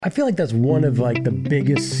I feel like that's one of like the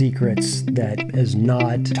biggest secrets that is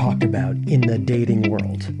not talked about in the dating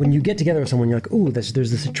world. When you get together with someone, you're like, ooh, there's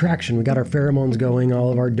this attraction. We got our pheromones going.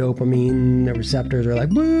 All of our dopamine receptors are like,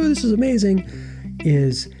 woo, this is amazing.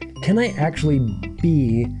 Can I actually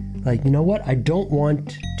be like, you know what? I don't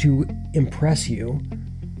want to impress you.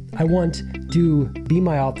 I want to be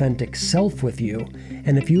my authentic self with you.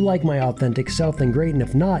 And if you like my authentic self, then great. And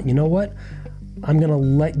if not, you know what? I'm going to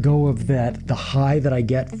let go of the high that I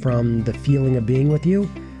get from the feeling of being with you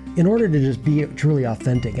in order to just be truly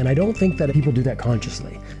authentic. And I don't think that people do that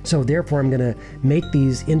consciously. So therefore, I'm going to make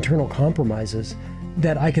these internal compromises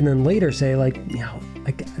that I can then later say like,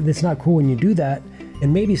 it's not cool when you do that.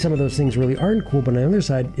 And maybe some of those things really aren't cool. But on the other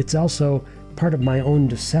side, it's also part of my own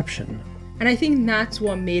deception. And I think that's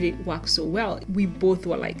what made it work so well. We both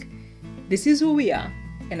were like, this is who we are.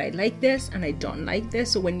 And I like this and I don't like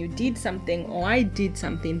this. So when you did something or I did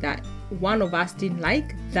something that one of us didn't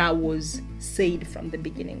like, that was said from the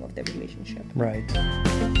beginning of the relationship. Right.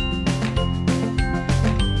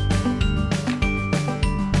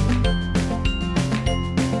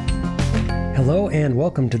 Hello and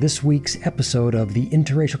welcome to this week's episode of the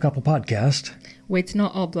Interracial Couple Podcast. Where it's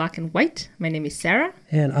not all black and white. My name is Sarah.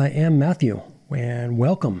 And I am Matthew. And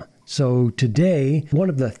welcome. So today, one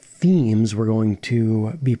of the themes we're going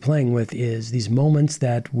to be playing with is these moments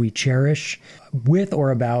that we cherish with or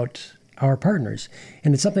about our partners.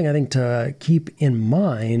 And it's something I think to keep in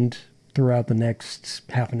mind throughout the next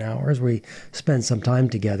half an hour as we spend some time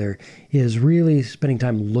together is really spending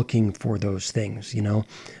time looking for those things,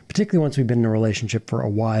 particularly once we've been in a relationship for a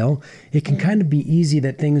while. It can kind of be easy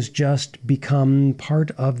that things just become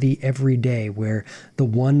part of the everyday where the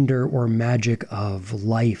wonder or magic of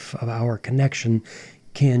life, of our connection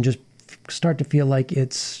can just start to feel like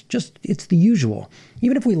it's the usual.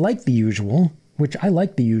 Even if we like the usual, which I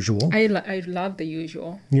like the usual. I love the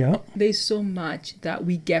usual. Yeah. There's so much that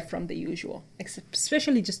we get from the usual,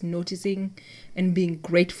 especially just noticing and being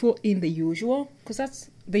grateful in the usual, because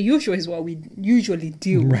the usual is what we usually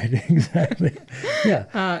do. Right, exactly.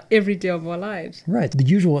 Yeah. Every day of our lives. Right. The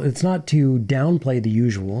usual, it's not to downplay the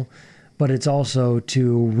usual, but it's also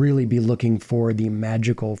to really be looking for the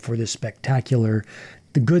magical, for the spectacular,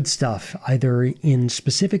 the good stuff, either in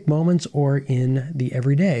specific moments or in the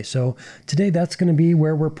everyday. So today, that's going to be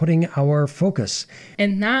where we're putting our focus.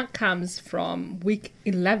 And that comes from week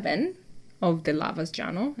 11 of the Lover's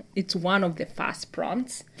Journal. It's one of the fast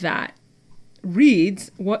prompts that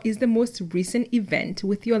reads, what is the most recent event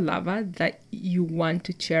with your lover that you want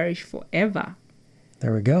to cherish forever?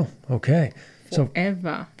 There we go. Okay.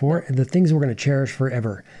 Forever. So for the things we're going to cherish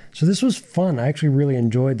forever. So this was fun. I actually really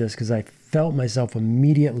enjoyed this because I felt myself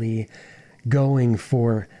immediately going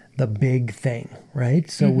for the big thing, right?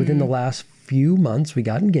 So within the last few months, we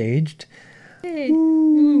got engaged. Hey.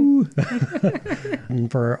 And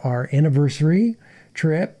for our anniversary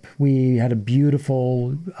trip, we had a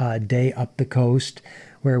beautiful day up the coast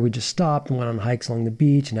where we just stopped and went on hikes along the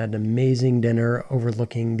beach and had an amazing dinner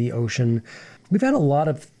overlooking the ocean. We've had a lot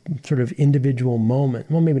of sort of individual moments.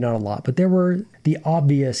 Well, maybe not a lot, but there were the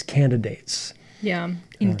obvious candidates. Yeah,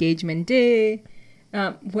 engagement day.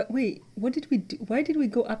 Wait, what did we do? Why did we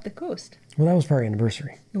go up the coast? Well, that was for our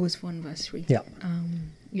anniversary. It was for anniversary. Yeah.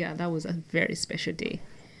 Yeah, that was a very special day.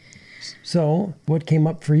 So what came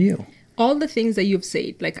up for you? All the things that you've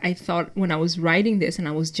said, like I thought when I was writing this and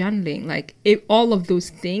I was journaling, like all of those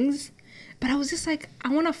things, but I was just like, I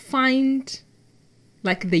want to find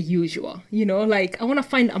like the usual, like I want to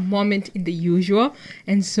find a moment in the usual.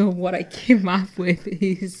 And so what I came up with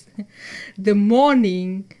is the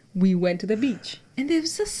morning we went to the beach. And there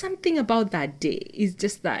was just something about that day. It's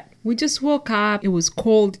just that we just woke up. It was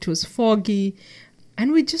cold. It was foggy.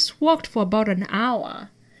 And we just walked for about an hour.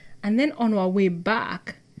 And then on our way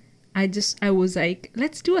back, I was like,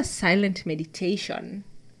 let's do a silent meditation.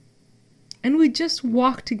 And we just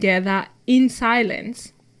walked together in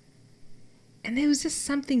silence. And there was just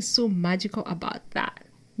something so magical about that,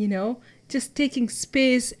 just taking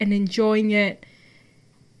space and enjoying it.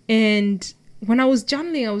 And when I was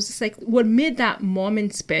journaling, I was just like, what made that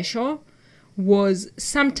moment special was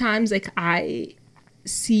sometimes like I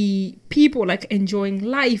see people like enjoying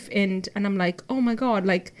life and I'm like, oh my God,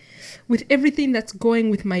 like with everything that's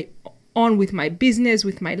going with my business,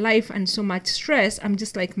 with my life and so much stress, I'm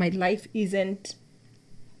just like, my life isn't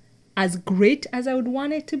as great as I would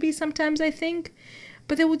want it to be sometimes, I think.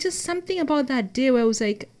 But there was just something about that day where I was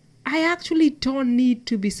like, I actually don't need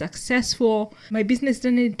to be successful. My business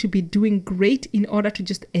doesn't need to be doing great in order to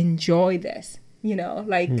just enjoy this.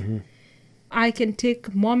 I can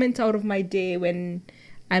take moments out of my day when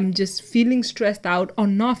I'm just feeling stressed out or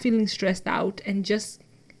not feeling stressed out and just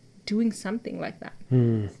doing something like that.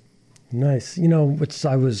 Nice. You know,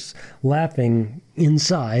 I was laughing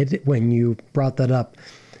inside when you brought that up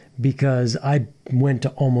because I went to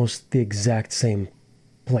almost the exact same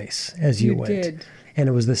place as you went. Did. And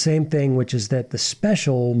it was the same thing, which is that the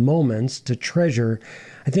special moments to treasure,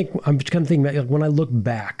 I think I'm just kind of thinking about, like, when I look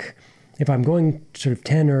back, if I'm going sort of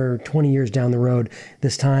 10 or 20 years down the road,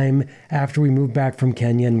 this time after we moved back from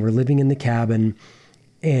Kenya and we're living in the cabin,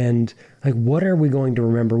 and like, what are we going to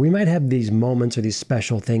remember? We might have these moments or these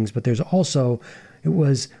special things, but there's also,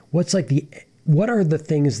 what are the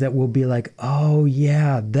things that will be like, oh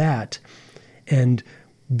yeah, that. And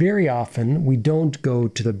very often we don't go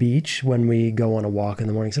to the beach when we go on a walk in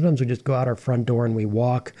the morning. Sometimes we just go out our front door and we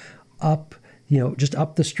walk up, just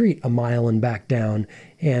up the street a mile and back down.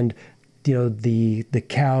 And, the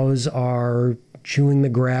cows are chewing the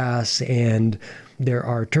grass, and there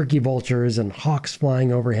are turkey vultures and hawks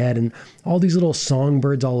flying overhead, and all these little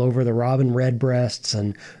songbirds all over, the robin redbreasts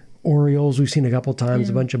and orioles we've seen a couple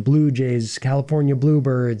times, a bunch of blue jays, California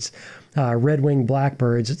bluebirds, red-winged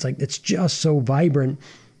blackbirds. It's like, it's just so vibrant.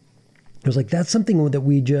 It was like, that's something that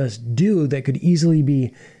we just do that could easily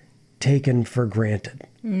be taken for granted.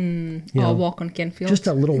 Or walk on Canfield. Just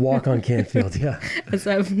a little walk on Canfield, yeah. As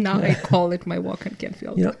I call it, my walk on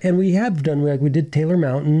Canfield. And we have done, we did Taylor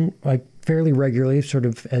Mountain, like, fairly regularly, sort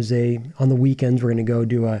of on the weekends, we're going to go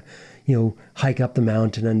do a, hike up the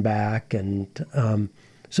mountain and back. And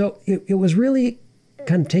so it was really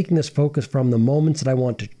kind of taking this focus from the moments that I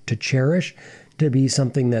want to cherish to be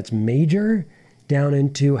something that's major, down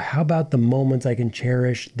into how about the moments I can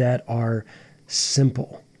cherish that are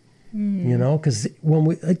simple, because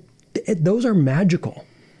when those are magical.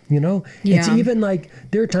 It's even like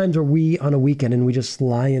there are times where we on a weekend and we just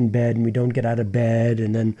lie in bed and we don't get out of bed,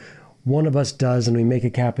 and then one of us does and we make a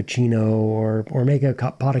cappuccino or make a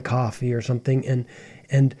pot of coffee or something,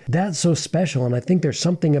 and that's so special. And I think there's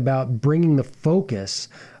something about bringing the focus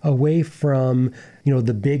away from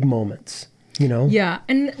the big moments. Yeah,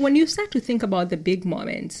 and when you start to think about the big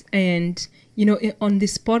moments, and on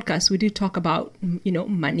this podcast we do talk about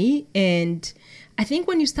money, and I think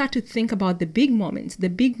when you start to think about the big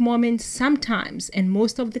moments sometimes and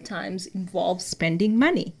most of the times involve spending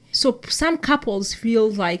money. So some couples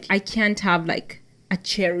feel like I can't have like a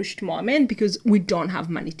cherished moment because we don't have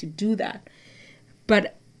money to do that.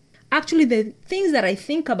 But actually the things that I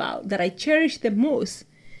think about that I cherish the most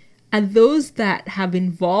are those that have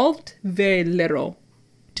involved very little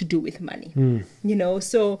to do with money.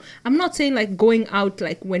 So I'm not saying like going out,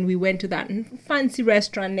 like when we went to that fancy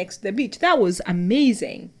restaurant next to the beach, that was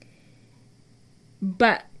amazing.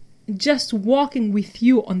 But just walking with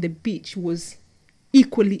you on the beach was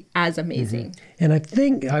equally as amazing. And I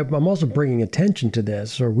think I'm also bringing attention to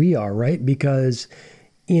this, or we are, right? Because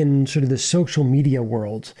in sort of the social media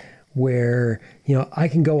world, where, I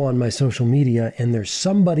can go on my social media and there's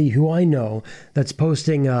somebody who I know that's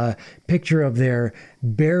posting a picture of their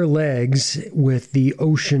bare legs with the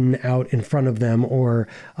ocean out in front of them, or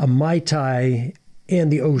a Mai Tai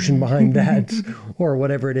and the ocean behind that, or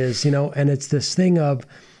whatever it is, and it's this thing of,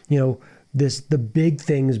 the big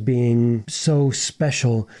things being so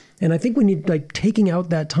special. And I think we need like taking out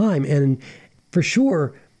that time, and for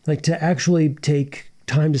sure, like to actually take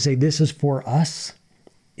time to say, this is for us,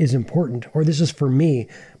 is important, or this is for me.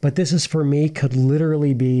 But this is for me could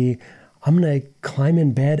literally be, I'm going to climb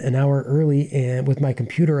in bed an hour early and with my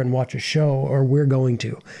computer and watch a show, or we're going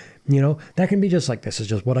to, that can be just like, this is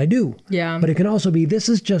just what I do. Yeah. But it can also be, this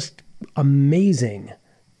is just amazing.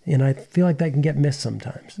 And I feel like that can get missed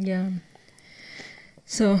sometimes. Yeah.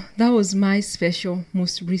 So that was my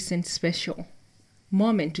most recent special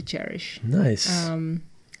moment to cherish. Nice.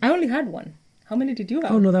 I only had one. How many did you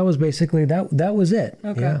have? Oh, no, that was basically, that was it.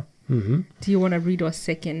 Okay. Yeah. Mm-hmm. Do you want to read our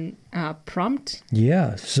second prompt?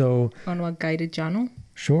 Yeah. So on our guided journal?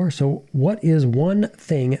 Sure. So what is one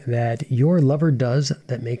thing that your lover does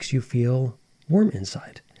that makes you feel warm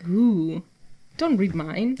inside? Ooh. Don't read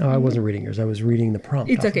mine. Oh, I wasn't reading yours. I was reading the prompt.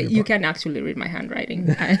 It's okay. You can actually read my handwriting.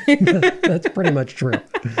 That's pretty much true.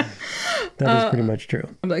 That is pretty much true.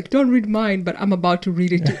 I'm like, don't read mine, but I'm about to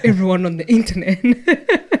read it to everyone on the internet.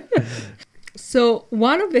 So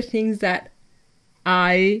one of the things that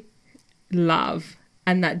I love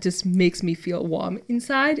and that just makes me feel warm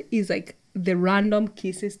inside is like the random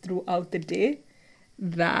kisses throughout the day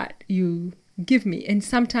that you give me. And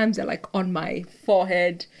sometimes they're like on my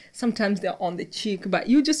forehead, sometimes they're on the cheek, but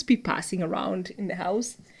you just be passing around in the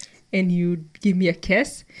house and you give me a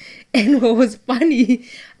kiss. And what was funny,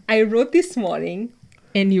 I wrote this morning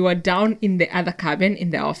and you were down in the other cabin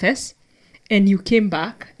in the office And you came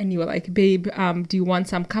back and you were like, babe, do you want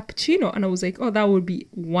some cappuccino? And I was like, oh, that would be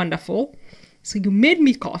wonderful. So you made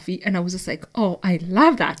me coffee and I was just like, oh, I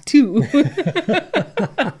love that too.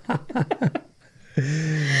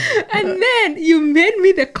 And then you made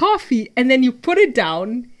me the coffee and then you put it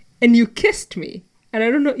down and you kissed me. And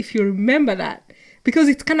I don't know if you remember that because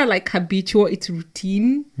it's kind of like habitual. It's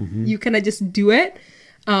routine. Mm-hmm. You kind of just do it.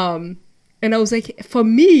 And I was like, for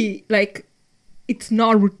me, like, it's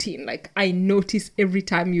not routine. Like, I notice every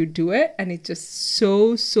time you do it and it's just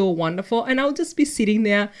so, so wonderful. And I'll just be sitting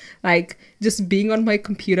there, like, just being on my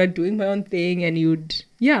computer, doing my own thing. And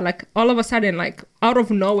like, all of a sudden, like, out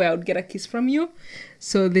of nowhere, I would get a kiss from you.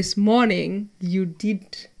 So this morning, you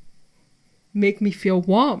did make me feel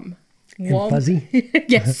warm. And fuzzy?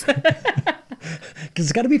 Yes. Because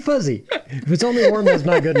it's got to be fuzzy. If it's only warm, that's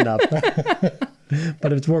not good enough.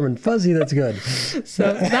 But if it's warm and fuzzy, that's good.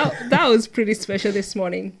 So that was pretty special this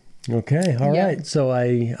morning. Okay, all right. So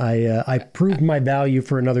I proved my value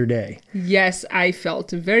for another day. Yes, I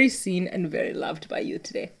felt very seen and very loved by you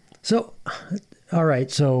today. So, all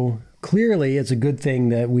right. So clearly, it's a good thing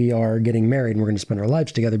that we are getting married and we're going to spend our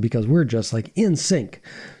lives together because we're just like in sync.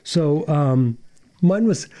 So mine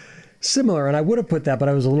was similar, and I would have put that, but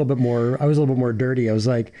I was a little bit more dirty. I was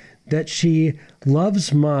like, that she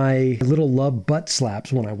loves my little love butt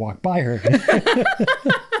slaps when I walk by her.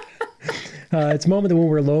 It's a moment that when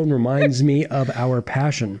we're alone reminds me of our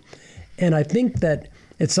passion. And I think that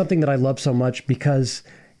it's something that I love so much because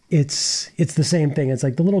it's the same thing. It's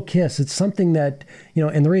like the little kiss. It's something that,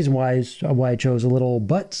 and the reason why I chose a little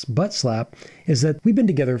butt slap is that we've been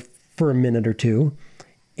together for a minute or two.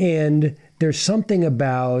 And there's something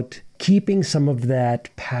about keeping some of that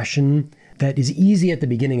passion that is easy at the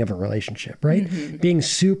beginning of a relationship, right? Mm-hmm. Being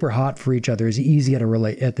super hot for each other is easy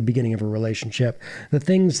at the beginning of a relationship.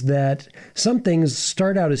 Some things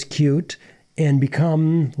start out as cute and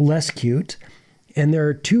become less cute. And there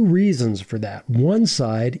are two reasons for that. One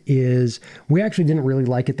side is we actually didn't really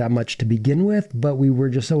like it that much to begin with, but we were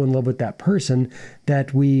just so in love with that person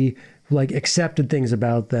that we accepted things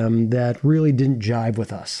about them that really didn't jive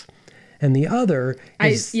with us. And the other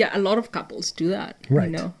is... a lot of couples do that,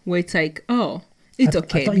 right. Where it's like, oh, it's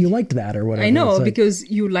okay. I thought you liked that or whatever. I know, because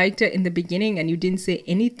you liked it in the beginning and you didn't say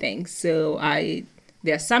anything. So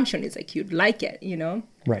the assumption is like you'd like it,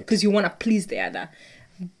 Right. Because you want to please the other.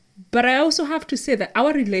 But I also have to say that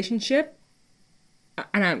our relationship,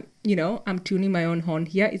 and I'm tuning my own horn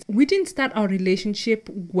here, we didn't start our relationship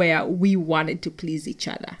where we wanted to please each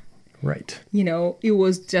other. Right. It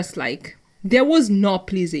was just like... There was no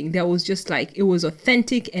pleasing. There was just like, it was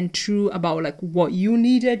authentic and true about like what you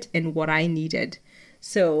needed and what I needed.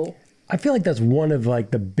 So I feel like that's one of like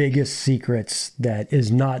the biggest secrets that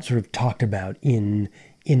is not sort of talked about in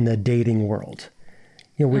the dating world.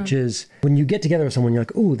 Which is when you get together with someone, you're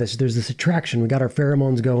like, ooh, there's this attraction. We got our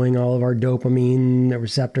pheromones going. All of our dopamine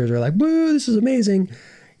receptors are like, woo, this is amazing.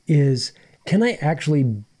 Can I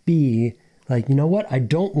actually be like, you know what? I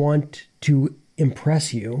don't want to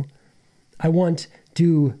impress you. I want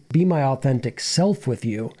to be my authentic self with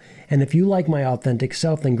you. And if you like my authentic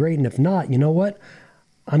self, then great. And if not, you know what?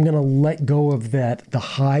 I'm going to let go of the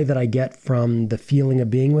high that I get from the feeling of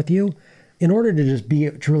being with you in order to just be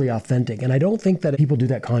truly authentic. And I don't think that people do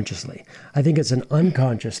that consciously. I think it's an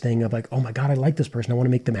unconscious thing of like, oh my God, I like this person. I want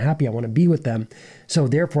to make them happy. I want to be with them. So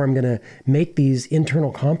therefore, I'm going to make these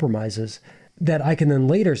internal compromises that I can then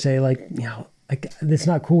later say like, it's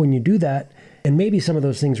not cool when you do that. And maybe some of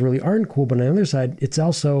those things really aren't cool, but on the other side, it's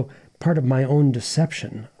also part of my own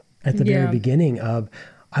deception at the very beginning of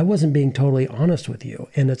I wasn't being totally honest with you.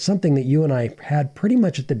 And it's something that you and I had pretty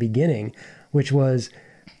much at the beginning, which was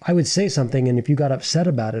I would say something, and if you got upset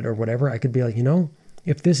about it or whatever, I could be like,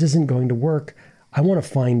 if this isn't going to work, I want to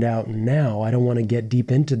find out now. I don't want to get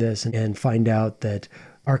deep into this and find out that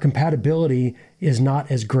our compatibility is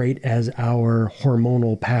not as great as our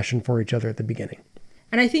hormonal passion for each other at the beginning.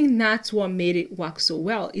 And I think that's what made it work so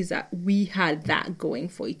well, is that we had that going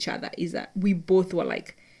for each other, is that we both were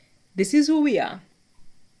like, this is who we are.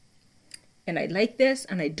 And I like this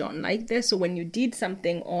and I don't like this. So when you did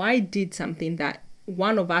something or I did something that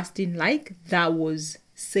one of us didn't like, that was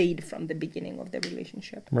said from the beginning of the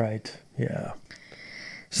relationship. Right. Yeah.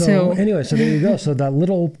 So anyway, so there you go. So that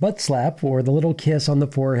little butt slap or the little kiss on the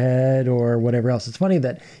forehead or whatever else. It's funny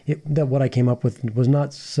that what I came up with was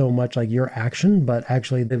not so much like your action, but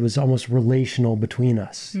actually it was almost relational between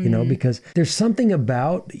us, because there's something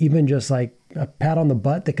about even just like a pat on the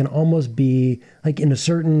butt that can almost be like in a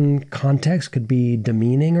certain context could be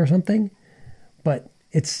demeaning or something, but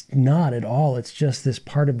it's not at all. It's just this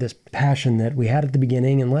part of this passion that we had at the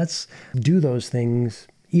beginning, and let's do those things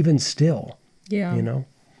even still. Yeah. You know?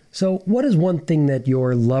 So what is one thing that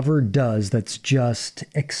your lover does that's just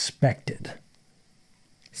expected?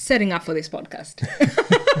 Setting up for this podcast.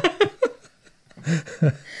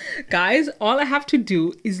 Guys, all I have to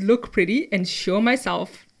do is look pretty and show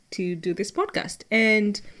myself to do this podcast.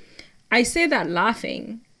 And I say that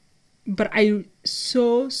laughing, but I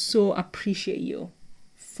so appreciate you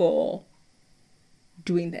for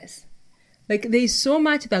doing this. Like, there's so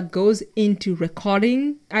much that goes into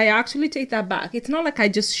recording. I actually take that back. It's not like I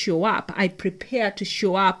just show up. I prepare to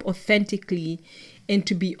show up authentically and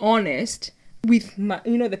to be honest with my,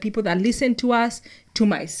 the people that listen to us, to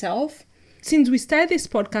myself. Since we started this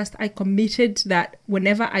podcast, I committed that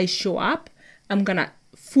whenever I show up, I'm going to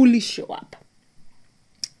fully show up.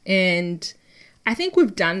 And I think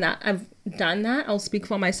we've done that. I've done that. I'll speak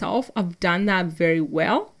for myself. I've done that very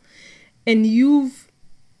well. And you've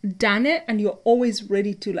done it, and you're always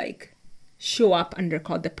ready to like show up and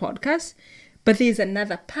record the podcast. But there's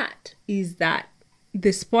another part, is that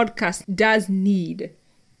this podcast does need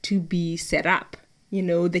to be set up.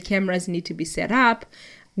 The cameras need to be set up.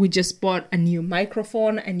 We just bought a new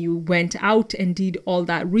microphone, and you went out and did all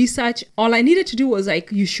that research. All I needed to do was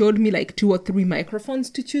like, you showed me like 2 or 3 microphones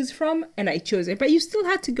to choose from, and I chose it. But you still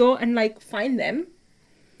had to go and like find them.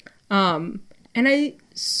 And I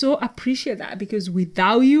so appreciate that, because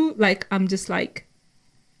without you, like, I'm just like,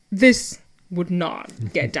 this would not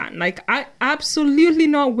get done. Like, I absolutely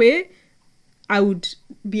no way I would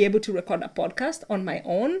be able to record a podcast on my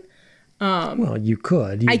own. Well, you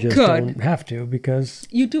could. You just could. Don't have to, because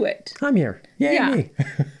you do it. I'm here. Yay, Yeah. me.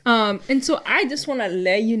 And so I just want to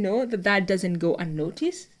let you know that doesn't go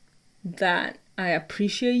unnoticed, that I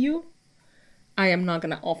appreciate you. I am not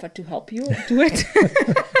going to offer to help you do it.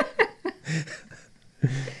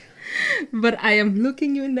 But I am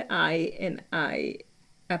looking you in the eye, and I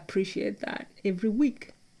appreciate that every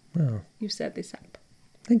week. Oh, You set this up.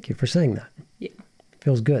 thank you for saying that. Yeah.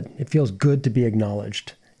 Feels good. It feels good to be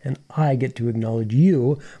acknowledged. And I get to acknowledge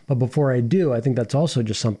you. But before I do, I think that's also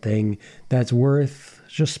just something that's worth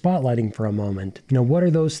just spotlighting for a moment. What are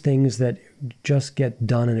those things that just get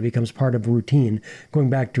done and it becomes part of routine? Going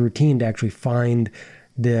back to routine to actually find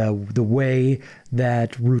the way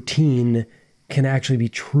that routine can actually be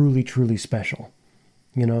truly, truly special.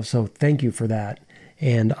 So thank you for that.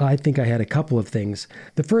 And I think I had a couple of things.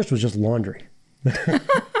 The first was just laundry.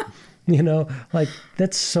 Like,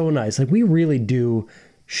 that's so nice. Like, we really do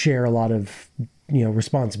share a lot of,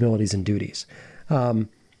 responsibilities and duties.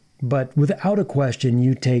 But without a question,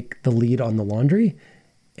 you take the lead on the laundry,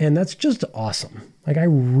 and that's just awesome. Like, I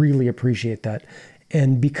really appreciate that.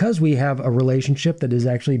 And because we have a relationship that is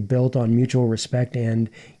actually built on mutual respect and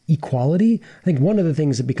equality, I think one of the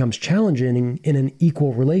things that becomes challenging in an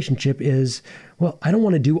equal relationship is, well, I don't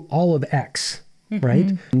want to do all of X,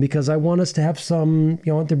 right? Because I want us to have some,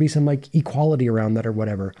 I want there to be some like equality around that or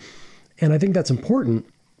whatever. And I think that's important.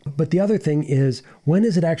 But the other thing is, when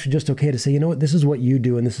is it actually just okay to say, this is what you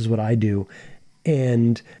do and this is what I do?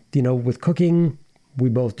 And, with cooking, we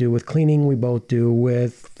both do. With cleaning, we both do.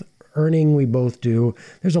 With earning, we both do.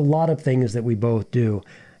 There's a lot of things that we both do.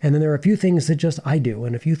 And then there are a few things that just I do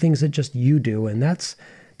and a few things that just you do. And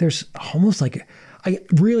there's almost like, I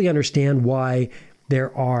really understand why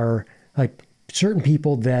there are like certain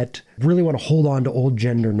people that really want to hold on to old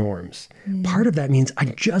gender norms. Part of that means I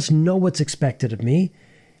just know what's expected of me.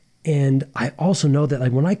 And I also know that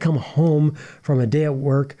like when I come home from a day at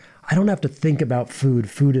work, I don't have to think about food.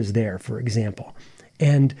 Food is there, for example.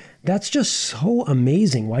 And that's just so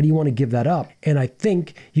amazing. Why do you want to give that up? And I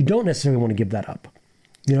think you don't necessarily want to give that up.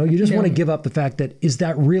 You just want to give up the fact that, is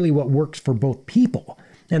that really what works for both people?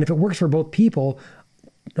 And if it works for both people,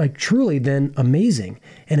 like truly, then amazing.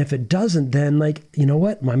 And if it doesn't, then like, you know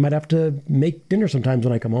what? I might have to make dinner sometimes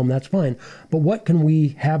when I come home. That's fine. But what can we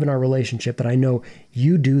have in our relationship that I know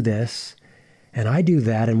you do this and I do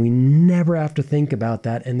that, and we never have to think about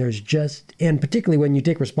that. And and particularly when you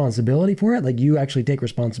take responsibility for it, like you actually take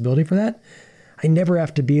responsibility for that. I never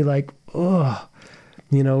have to be like, where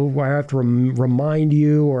I have to remind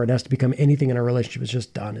you, or it has to become anything in our relationship. It's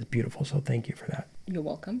just done. It's beautiful. So thank you for that. You're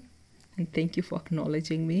welcome. And thank you for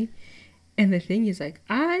acknowledging me. And the thing is, like,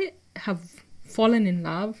 I have fallen in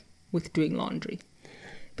love with doing laundry.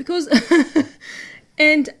 Because,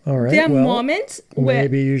 and there are moments where...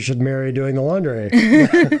 Maybe you should marry doing the laundry.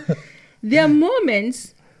 There are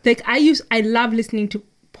moments, like, I love listening to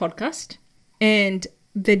podcasts. And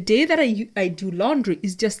the day that I do laundry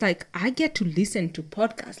is just like, I get to listen to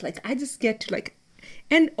podcasts. Like, I just get to like...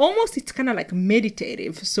 And almost it's kind of like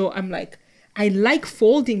meditative. So I'm like... I like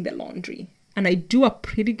folding the laundry. and I do a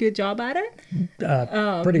pretty good job at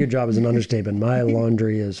it. Pretty good job is an understatement. My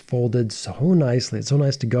laundry is folded so nicely. It's so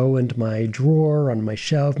nice to go into my drawer on my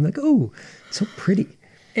shelf. I'm like, oh, it's so pretty.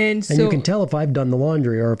 And so you can tell if I've done the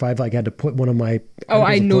laundry or if I've like had to put one of my I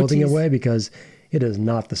items of clothing notice. away because it is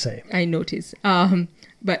not the same. I notice.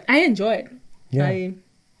 But I enjoy it. Yeah.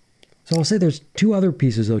 So I'll say there's two other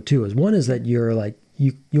pieces though too. Is one is that you're like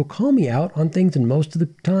you'll call me out on things, and most of the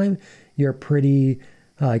time you're pretty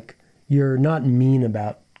like you're not mean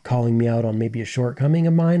about calling me out on maybe a shortcoming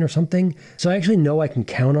of mine or something. So I actually know I can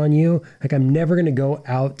count on you. Like I'm never going to go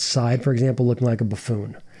outside, for example, looking like a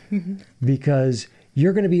buffoon because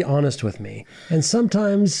you're going to be honest with me. And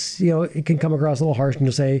sometimes, it can come across a little harsh and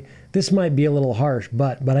you'll say, this might be a little harsh,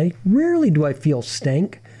 but I rarely do I feel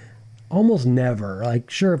stank. Almost never. Like,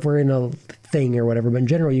 sure, if we're in a thing or whatever, but in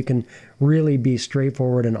general, you can really be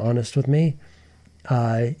straightforward and honest with me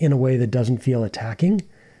in a way that doesn't feel attacking.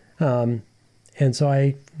 And so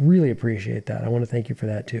I really appreciate that. I want to thank you for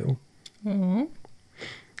that too. Mm-hmm.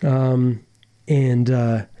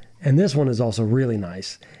 And this one is also really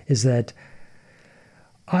nice, is that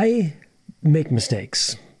I make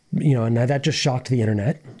mistakes, and that just shocked the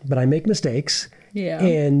internet, but I make mistakes. Yeah.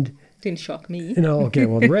 And didn't shock me. Okay,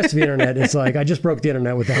 well, the rest of the internet, it's like, I just broke the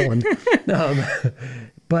internet with that one.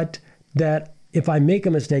 But that if I make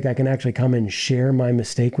a mistake, I can actually come and share my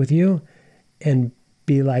mistake with you and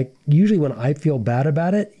be like, usually when I feel bad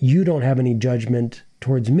about it, you don't have any judgment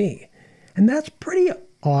towards me. And that's pretty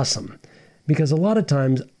awesome because a lot of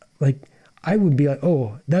times, like, I would be like,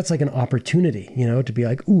 oh, that's like an opportunity, to be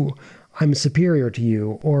like, ooh, I'm superior to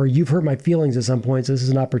you, or you've hurt my feelings at some point, so this is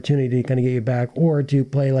an opportunity to kind of get you back, or to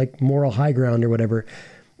play like moral high ground or whatever.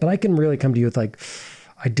 But I can really come to you with like,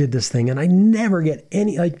 I did this thing, and I never get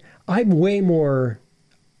any, like, I'm way more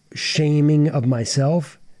shaming of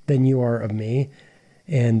myself than you are of me.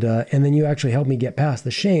 And then you actually help me get past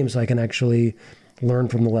the shame so I can actually learn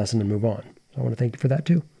from the lesson and move on. So I want to thank you for that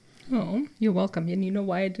too. Oh, you're welcome. And you know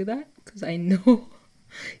why I do that? Because I know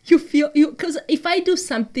because if I do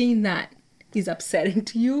something that is upsetting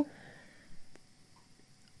to you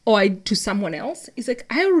or to someone else, it's like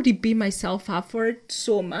I already beat myself up for it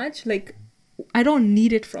so much. Like I don't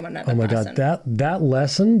need it from another person. Oh my God, that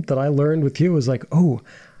lesson that I learned with you was like, oh,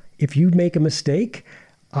 if you make a mistake,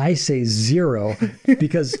 I say 0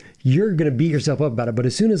 because you're going to beat yourself up about it. But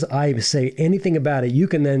as soon as I say anything about it, you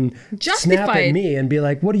can then snap at me and be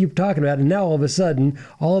like, what are you talking about? And now all of a sudden,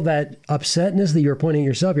 all of that upsetness that you're pointing at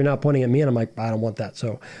yourself, you're not pointing at me. And I'm like, I don't want that.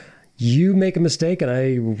 So you make a mistake and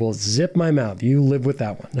I will zip my mouth. You live with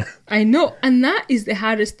that one. I know. And that is the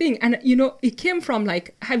hardest thing. And, it came from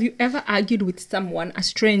like, have you ever argued with someone, a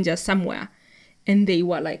stranger somewhere, and they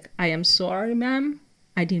were like, I am sorry, ma'am.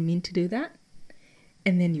 I didn't mean to do that.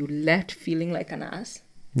 And then you left feeling like an ass.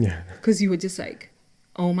 Yeah. Because you were just like,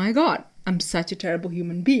 oh my God, I'm such a terrible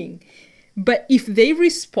human being. But if they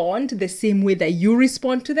respond the same way that you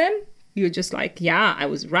respond to them, you're just like, yeah, I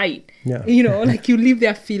was right. Yeah. Like you leave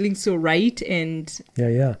there feeling so right. And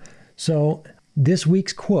Yeah. So this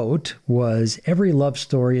week's quote was, every love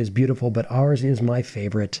story is beautiful, but ours is my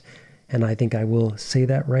favorite. And I think I will say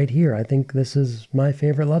that right here. I think this is my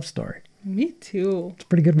favorite love story. Me too. It's a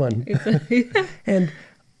pretty good one.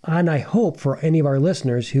 And I hope for any of our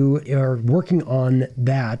listeners who are working on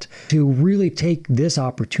that to really take this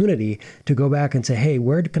opportunity to go back and say, hey,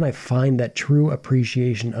 where can I find that true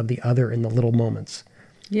appreciation of the other in the little moments?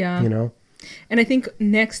 Yeah. And I think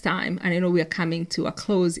next time, and I know we are coming to a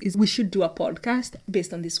close, is we should do a podcast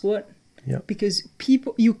based on this quote. Yeah. Because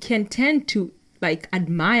you can tend to like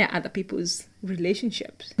admire other people's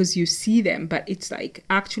relationships because you see them, but it's like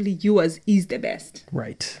actually yours is the best.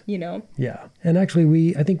 Right. Yeah. And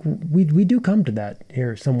actually I think we do come to that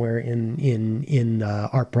here somewhere in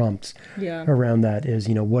our prompts. Yeah. Around that is,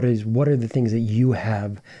 what are the things that you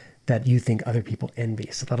have that you think other people envy?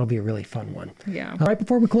 So that'll be a really fun one. Yeah. All right,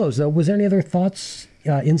 before we close though, was there any other thoughts,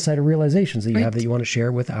 insight or realizations that you have that you want to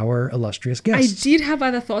share with our illustrious guests? I did have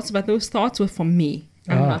other thoughts, but those thoughts were from me.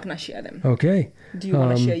 I'm not going to share them. Okay. Do you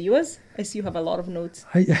want to share yours? I see you have a lot of notes.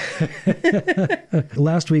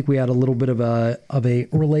 Last week we had a little bit of a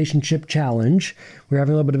relationship challenge. We were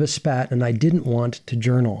having a little bit of a spat, and I didn't want to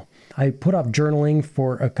journal. I put off journaling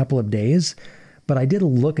for a couple of days, but I did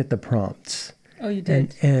look at the prompts. Oh, you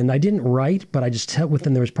did? And I didn't write, but I just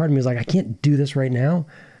within there was part of me was like, I can't do this right now.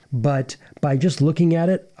 But by just looking at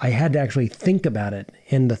it, I had to actually think about it,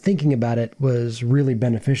 and the thinking about it was really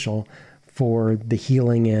beneficial for the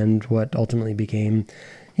healing and what ultimately became,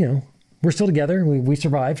 we're still together. We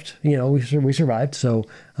survived, we survived. So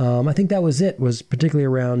I think that was it, was particularly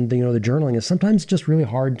around, the journaling is sometimes just really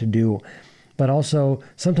hard to do. but also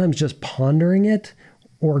sometimes just pondering it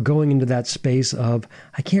or going into that space of,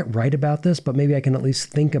 I can't write about this, but maybe I can at least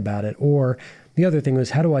think about it. Or the other thing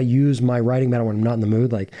was, how do I use my writing matter when I'm not in the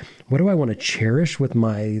mood? Like, what do I want to cherish with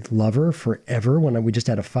my lover forever when we just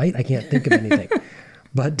had a fight? I can't think of anything.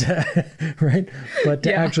 But, right? But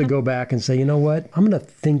to actually go back and say, you know what? I'm going to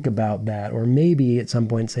think about that. Or maybe at some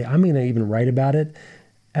point say, I'm going to even write about it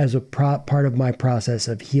as a part of my process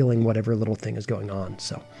of healing whatever little thing is going on.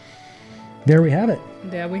 So there we have it.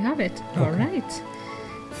 There we have it. Okay. All right.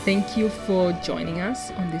 Thank you for joining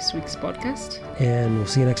us on this week's podcast. And we'll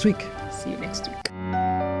see you next week. See you next week.